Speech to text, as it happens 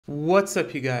What's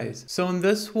up, you guys? So in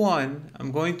this one,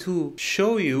 I'm going to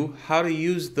show you how to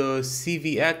use the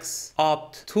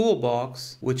CVXOPT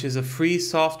toolbox, which is a free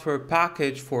software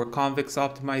package for convex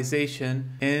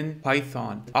optimization in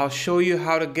Python. I'll show you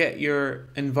how to get your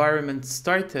environment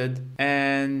started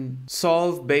and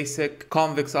solve basic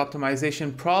convex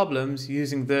optimization problems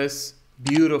using this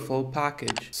beautiful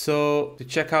package. So to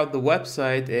check out the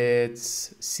website,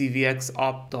 it's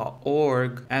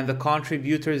cvxopt.org, and the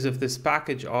contributors of this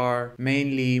package are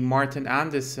mainly Martin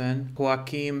Anderson,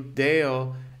 Joachim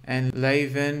Dale, and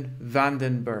Levin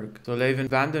Vandenberg. So Levin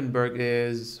Vandenberg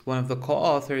is one of the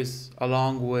co-authors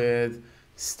along with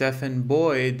Stephen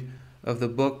Boyd of the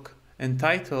book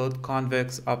entitled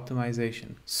Convex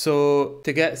Optimization. So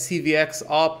to get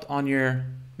CVXOPT on your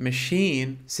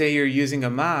machine, say you're using a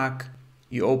Mac,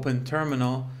 you open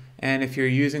terminal, and if you're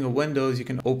using a Windows, you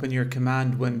can open your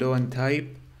command window and type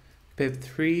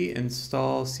pip3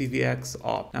 install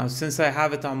CVXOPT. Now, since I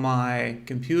have it on my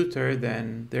computer,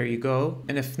 then there you go.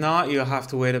 And if not, you'll have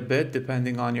to wait a bit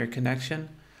depending on your connection.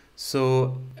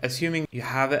 So assuming you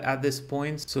have it at this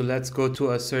point, so let's go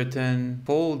to a certain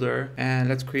folder and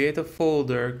let's create a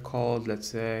folder called, let's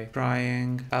say,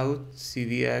 trying out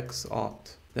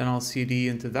CVXOPT. Then I'll cd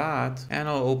into that and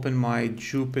I'll open my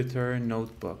Jupyter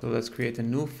notebook. So let's create a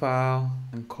new file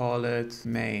and call it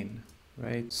main,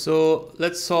 right? So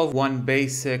let's solve one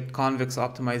basic convex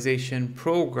optimization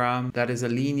program that is a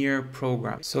linear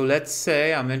program. So let's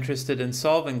say I'm interested in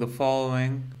solving the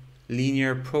following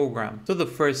linear program. So the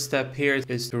first step here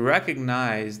is to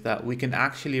recognize that we can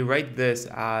actually write this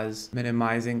as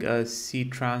minimizing a C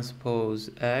transpose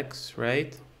X,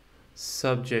 right?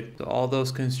 Subject to all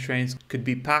those constraints could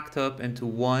be packed up into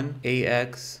one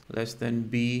AX less than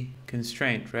B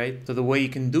constraint, right? So the way you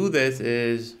can do this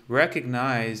is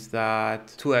recognize that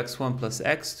 2x1 plus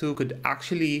x2 could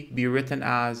actually be written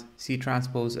as C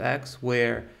transpose X,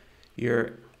 where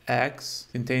your X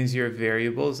contains your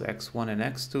variables x1 and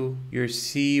x2. Your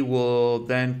C will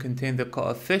then contain the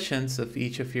coefficients of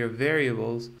each of your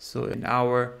variables. So in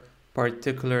our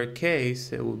particular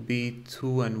case, it will be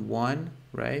 2 and 1.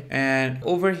 Right? And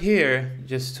over here,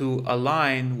 just to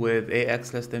align with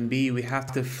ax less than b, we have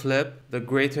to flip the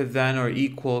greater than or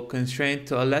equal constraint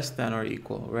to a less than or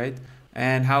equal, right?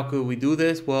 And how could we do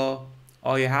this? Well,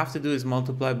 all you have to do is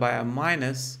multiply by a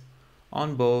minus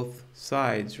on both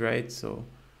sides, right? So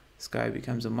this guy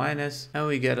becomes a minus and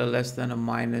we get a less than a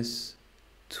minus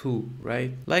 2,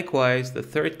 right? Likewise, the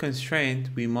third constraint,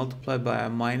 we multiply by a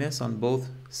minus on both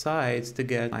sides to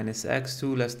get minus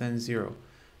x2 less than 0.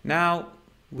 Now,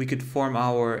 we could form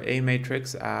our A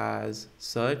matrix as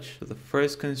such. So the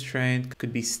first constraint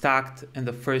could be stacked in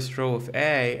the first row of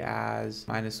A as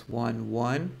minus 1,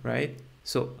 1, right?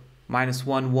 So minus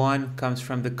 1, 1 comes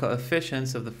from the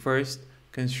coefficients of the first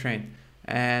constraint.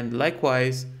 And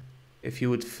likewise, if you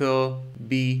would fill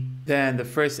B, then the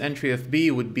first entry of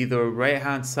B would be the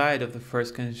right-hand side of the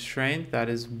first constraint, that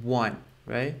is 1.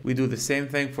 Right? We do the same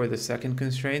thing for the second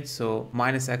constraint. So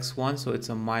minus x1, so it's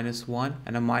a minus 1,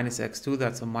 and a minus x2,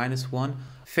 that's a minus 1,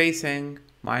 facing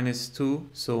minus 2.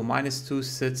 So minus 2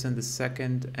 sits in the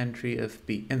second entry of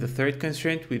B. In the third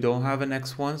constraint, we don't have an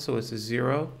x1, so it's a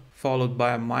 0, followed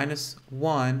by a minus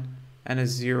 1 and a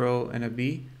 0 and a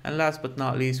B. And last but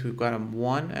not least, we've got a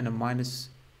 1 and a minus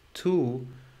 2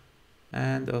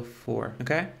 and a 4.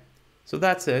 Okay? So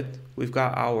that's it. We've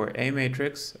got our A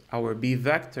matrix, our B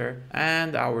vector,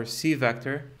 and our C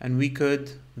vector. And we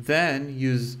could then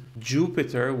use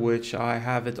Jupyter, which I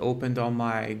have it opened on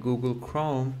my Google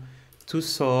Chrome, to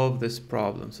solve this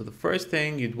problem. So the first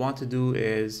thing you'd want to do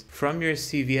is from your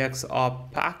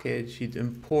CVXOPT package, you'd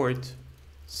import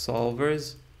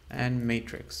solvers and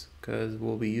matrix, because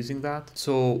we'll be using that.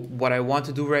 So what I want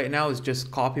to do right now is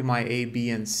just copy my A,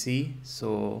 B, and C.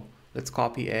 So let's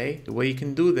copy A. The way you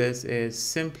can do this is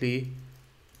simply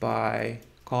by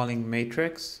calling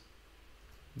matrix,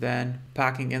 then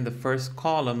packing in the first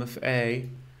column of A,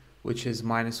 which is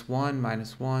minus 1,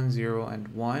 0, and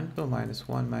 1. So minus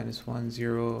 1,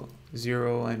 0,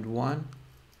 0, and 1,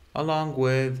 along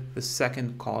with the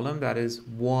second column, that is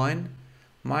 1,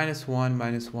 minus 1,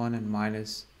 and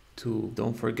minus 2.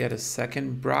 Don't forget a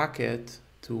second bracket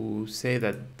to say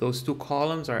that those two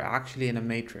columns are actually in a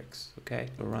matrix. Okay,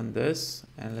 so run this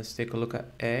and let's take a look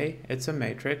at A. It's a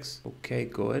matrix. Okay,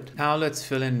 good. Now let's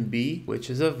fill in B,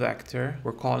 which is a vector.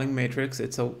 We're calling matrix.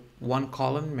 It's a one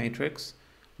column matrix.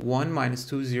 1, minus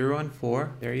 2, 0, and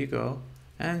 4. There you go.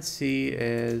 And C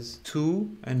is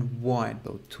 2 and 1.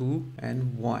 So 2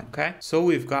 and 1. Okay, so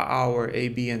we've got our A,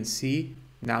 B, and C.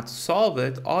 Now to solve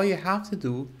it, all you have to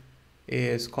do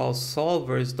is call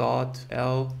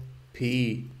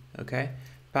solvers.lp. Okay,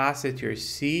 pass it your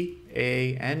C,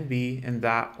 A, and B in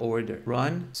that order.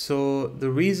 Run. So the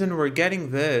reason we're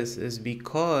getting this is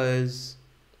because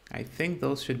I think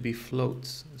those should be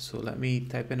floats. So let me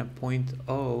type in a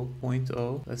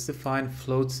 0.0. Let's define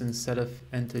floats instead of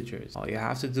integers. All you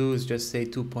have to do is just say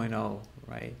 2.0,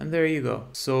 right? And there you go.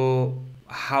 So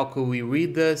how could we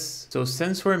read this? So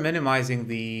since we're minimizing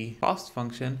the cost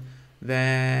function,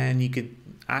 then you could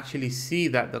actually see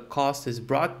that the cost is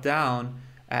brought down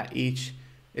at each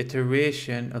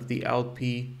iteration of the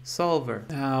LP solver.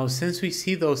 Now, since we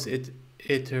see those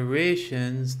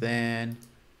iterations, then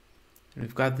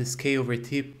we've got this K over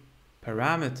T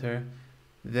parameter,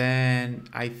 then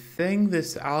I think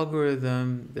this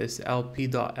algorithm, this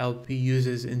LP.LP,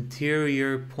 uses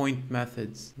interior point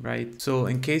methods, right? So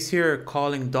in case you're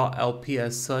calling .LP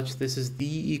as such, this is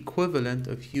the equivalent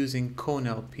of using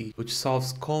ConeLP, which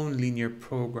solves cone linear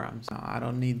programs. Now, I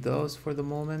don't need those for the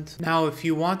moment. Now, if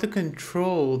you want to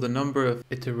control the number of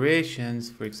iterations,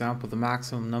 for example, the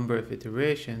maximum number of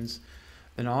iterations,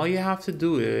 then all you have to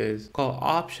do is call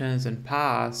options and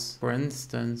pass, for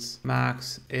instance,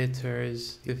 max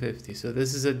iters to 50. So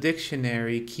this is a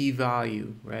dictionary key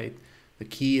value, right? The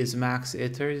key is max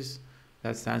iters.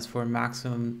 That stands for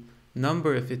maximum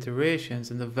number of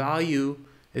iterations, and the value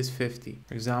is 50.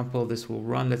 For example, this will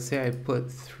run, let's say I put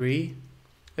 3.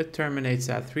 It terminates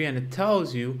at 3, and it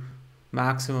tells you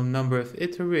maximum number of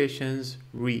iterations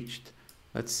reached.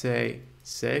 Let's say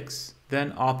 6.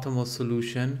 Then optimal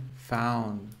solution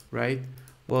found, right?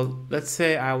 Well, let's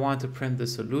say I want to print the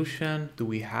solution. Do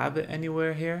we have it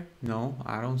anywhere here? No,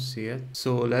 I don't see it.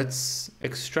 So let's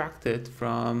extract it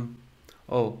from,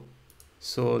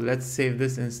 so let's save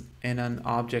this in an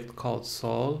object called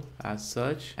sol as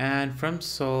such. And from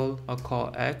sol, I'll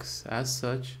call x as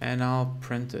such, and I'll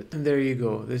print it. And there you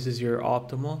go. This is your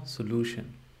optimal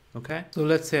solution. Okay, so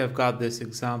let's say I've got this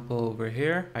example over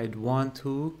here. I'd want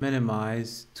to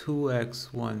minimize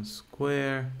 2x1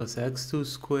 square plus x2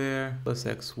 square plus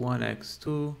x1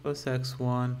 x2 plus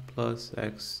x1 plus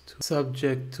x2,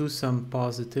 subject to some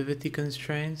positivity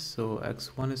constraints. So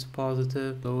x1 is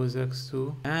positive, so is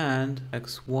x2, and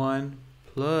x1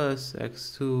 plus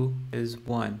x2 is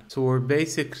 1. So we're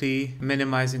basically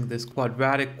minimizing this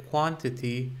quadratic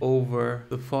quantity over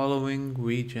the following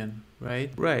region.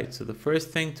 Right. So the first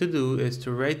thing to do is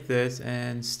to write this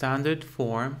in standard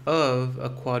form of a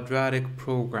quadratic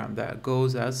program that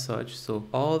goes as such. So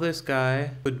all this guy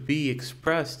would be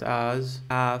expressed as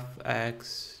half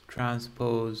x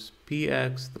transpose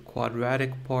px, the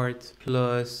quadratic part,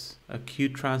 plus a q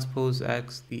transpose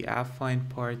x, the affine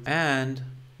part, and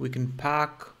we can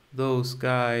pack those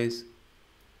guys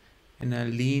in a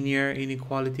linear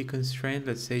inequality constraint.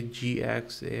 Let's say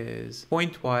gx is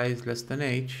pointwise less than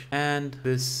h, and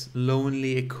this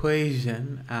lonely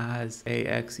equation as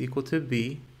ax equal to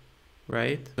b,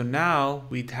 right? So now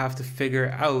we'd have to figure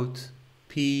out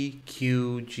p,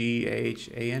 q, g,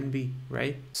 h, a, and b,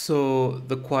 right? So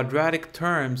the quadratic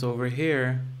terms over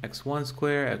here, x1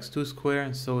 square, x2 square,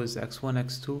 and so is x1,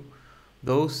 x2,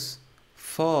 those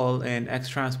fall in x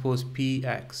transpose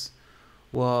px.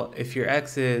 Well, if your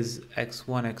x is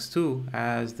x1, x2,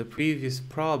 as the previous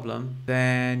problem,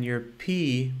 then your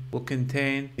p will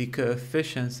contain the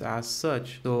coefficients as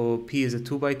such. So p is a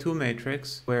 2 by 2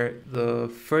 matrix where the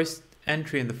first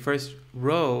entry in the first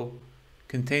row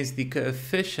contains the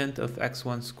coefficient of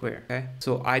x1 squared. Okay,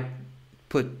 so I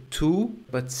put 2,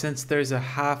 but since there's a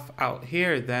half out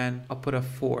here, then I'll put a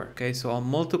 4. Okay, so I'll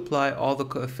multiply all the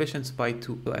coefficients by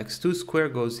 2. So x2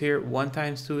 squared goes here, 1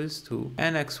 times 2 is 2,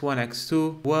 and x1,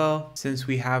 x2, well, since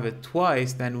we have it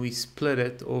twice, then we split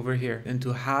it over here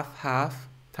into half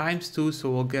times 2, so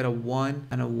we'll get a 1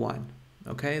 and a 1.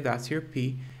 Okay, that's your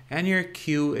p. And your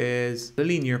q is the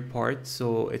linear part,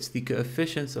 so it's the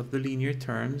coefficients of the linear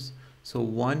terms. So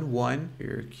 1, 1,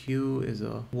 your q is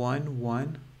a 1,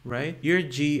 1. Right? Your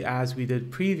g, as we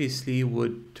did previously,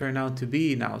 would turn out to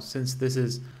be, now since this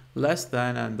is less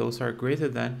than and those are greater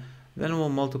than, then we'll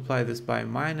multiply this by a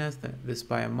minus, this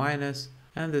by a minus,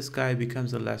 and this guy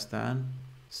becomes a less than,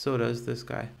 so does this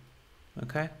guy.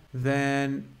 Okay,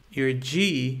 then your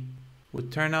g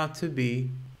would turn out to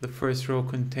be, the first row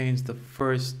contains the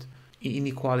first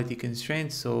inequality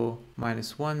constraint, so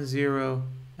 -1, 0,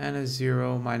 and a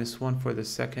 0, -1 for the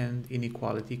second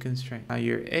inequality constraint. Now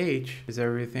your h is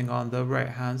everything on the right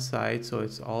hand side, so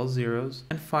it's all zeros.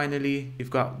 And finally,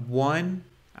 you've got one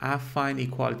affine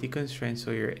equality constraint, so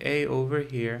your a over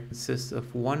here consists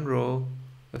of one row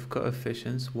of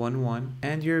coefficients, 1, 1,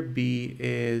 and your b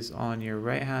is on your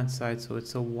right hand side, so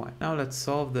it's a 1. Now let's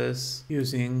solve this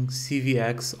using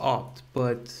CVXOPT,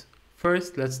 but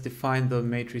first let's define the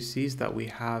matrices that we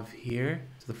have here.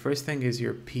 So The first thing is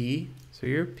your P. So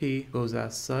your P goes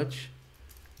as such,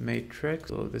 matrix.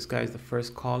 So this guy is the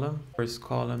first column. First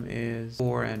column is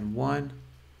 4 and 1.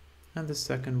 And the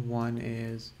second one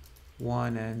is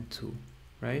 1 and 2,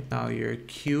 right? Now your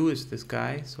Q is this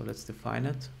guy. So let's define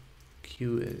it.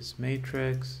 Q is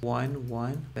matrix 1,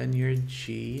 1. Then your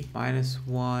G,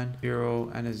 -1,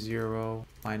 0, and a 0,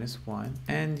 -1.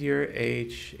 And your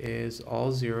H is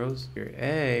all zeros. Your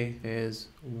A is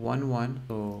 1, 1.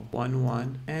 So 1,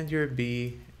 1. And your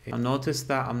B, now notice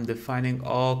that I'm defining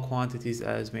all quantities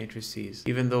as matrices.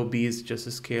 Even though B is just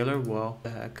a scalar, well,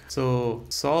 the heck. So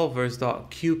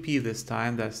solvers.qp this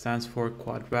time, that stands for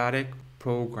quadratic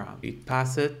program. We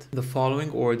pass it the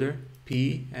following order,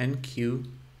 P and Q,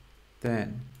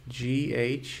 then G,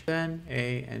 H, then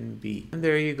A and B. And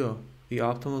there you go. The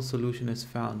optimal solution is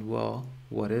found. Well,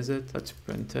 what is it? Let's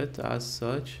print it as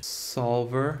such.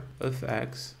 Solver of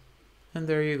X. And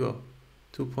there you go.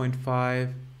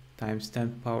 2.5 times 10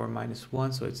 to the power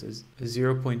 -1. So it's a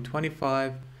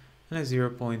 0.25 and a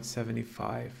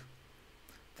 0.75.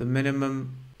 The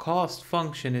minimum cost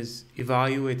function is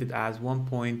evaluated as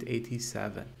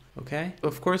 1.87. Okay,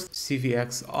 of course,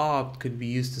 CVXOPT could be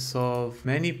used to solve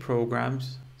many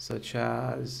programs such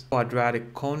as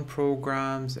quadratic cone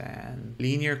programs and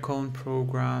linear cone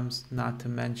programs, not to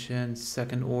mention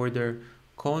second order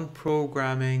cone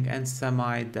programming and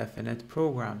semi-definite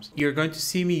programs. You're going to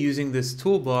see me using this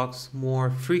toolbox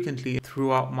more frequently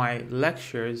throughout my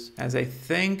lectures, as I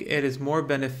think it is more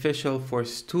beneficial for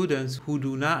students who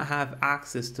do not have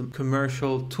access to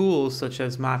commercial tools such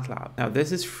as MATLAB. Now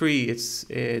this is free,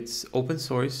 it's open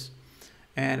source,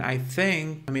 and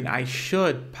I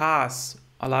should pass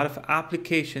a lot of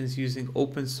applications using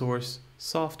open source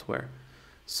software.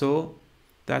 So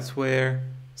that's where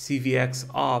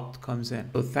CVXOPT comes in.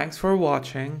 So thanks for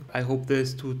watching. I hope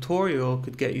this tutorial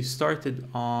could get you started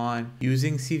on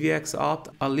using CVXOPT.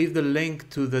 I'll leave the link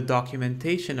to the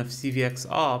documentation of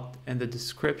CVXOPT in the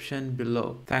description below.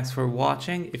 Thanks for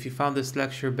watching. If you found this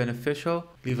lecture beneficial,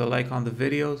 leave a like on the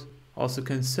videos. Also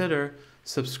consider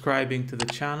subscribing to the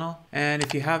channel. And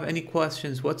if you have any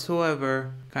questions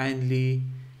whatsoever, kindly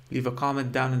leave a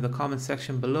comment down in the comment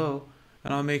section below,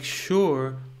 and I'll make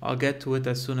sure I'll get to it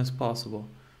as soon as possible.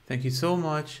 Thank you so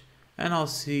much, and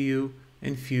I'll see you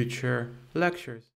in future lectures.